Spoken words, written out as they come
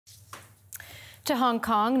To Hong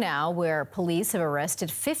Kong now, where police have arrested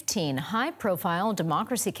 15 high-profile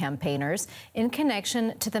democracy campaigners in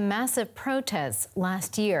connection to the massive protests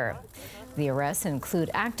last year. The arrests include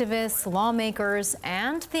activists, lawmakers,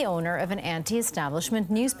 and the owner of an anti-establishment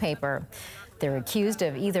newspaper. They're accused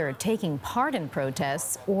of either taking part in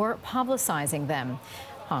protests or publicizing them.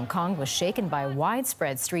 Hong Kong was shaken by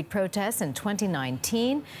widespread street protests in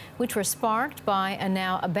 2019, which were sparked by a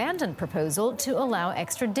now abandoned proposal to allow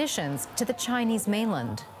extraditions to the Chinese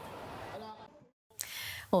mainland.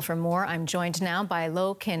 Well, for more, I'm joined now by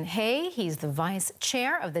Lo Kin-Hei. He's the vice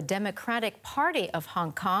chair of the Democratic Party of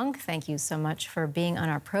Hong Kong. Thank you so much for being on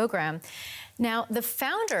our program. Now, the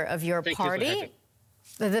founder of your party,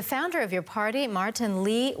 Martin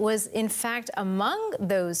Lee, was in fact among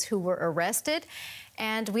those who were arrested.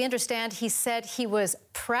 And we understand he said he was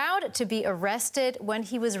proud to be arrested when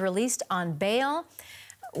he was released on bail.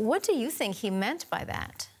 What do you think he meant by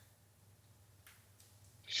that?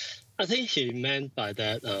 I think he meant by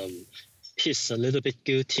that he's a little bit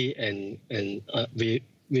guilty, and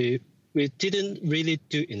we didn't really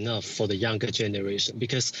do enough for the younger generation,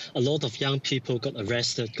 because a lot of young people got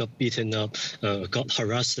arrested, got beaten up, got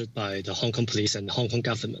harassed by the Hong Kong police and the Hong Kong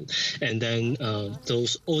government. And then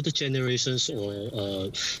those older generations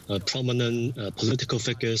or prominent political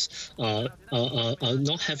figures are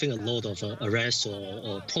not having a lot of arrests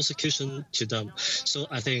or prosecution to them. So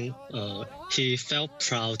I think he felt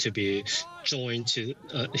proud to be joined to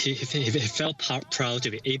he felt proud to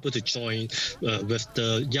be able to join with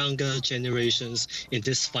the younger generations in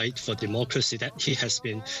this fight for democracy that he has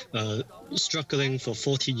been struggling for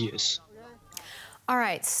 40 years. All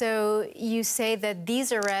right, so you say that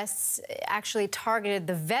these arrests actually targeted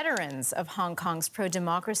the veterans of Hong Kong's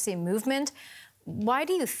pro-democracy movement. Why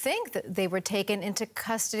do you think that they were taken into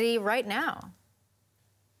custody right now?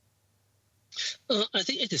 I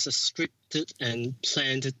think it is a scripted and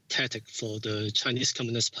planned tactic for the Chinese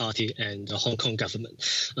Communist Party and the Hong Kong government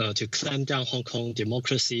to clamp down Hong Kong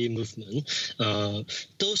democracy movement.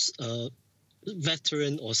 Those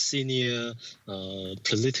veteran or senior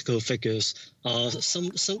political figures are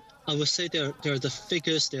some I would say they're the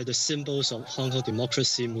figures, they're the symbols of Hong Kong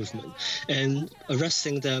democracy movement, and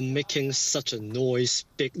arresting them, making such a noise,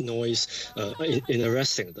 big noise in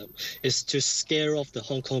arresting them, is to scare off the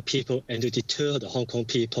Hong Kong people and to deter the Hong Kong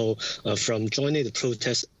people from joining the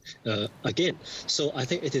protest again. So I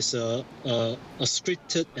think it is a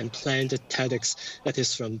scripted and planned tactics that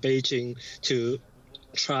is from Beijing to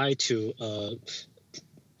try to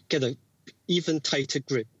get an even tighter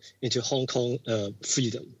grip into Hong Kong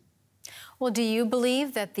freedom. Well, do you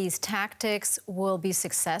believe that these tactics will be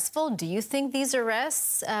successful? Do you think these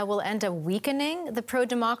arrests will end up weakening the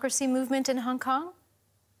pro-democracy movement in Hong Kong?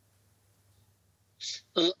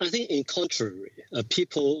 I think in contrary,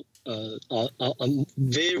 people are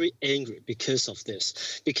very angry because of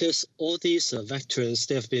this, because all these veterans,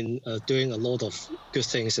 they have been doing a lot of good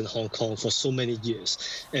things in Hong Kong for so many years.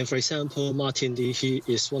 And for example, Martin Lee, he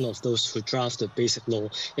is one of those who drafted the basic law,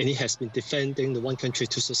 and he has been defending the one country,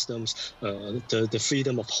 two systems, the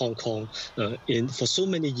freedom of Hong Kong for so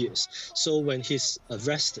many years. So when he's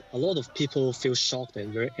arrested, a lot of people feel shocked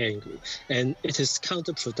and very angry. And it is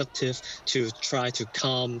counterproductive to try to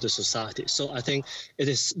calm the society. So I think it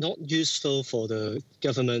is not useful for the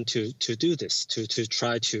government to do this, to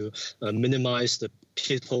try to minimize the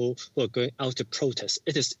people who are going out to protest.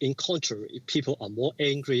 It is in contrary, people are more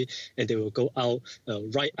angry, and they will go out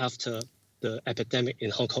right after the epidemic in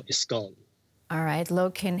Hong Kong is gone. All right, Lo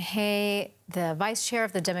Kin-Hei, the vice chair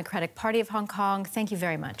of the Democratic Party of Hong Kong, thank you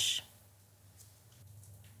very much.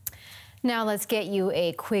 Now let's get you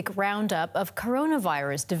a quick roundup of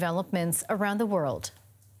coronavirus developments around the world.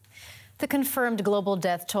 The confirmed global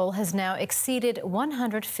death toll has now exceeded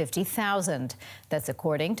 150,000. That's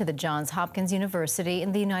according to the Johns Hopkins University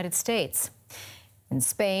in the United States. In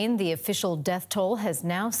Spain, the official death toll has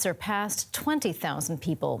now surpassed 20,000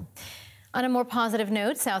 people. On a more positive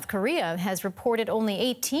note, South Korea has reported only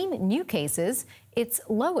 18 new cases, its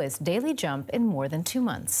lowest daily jump in more than 2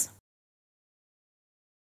 months.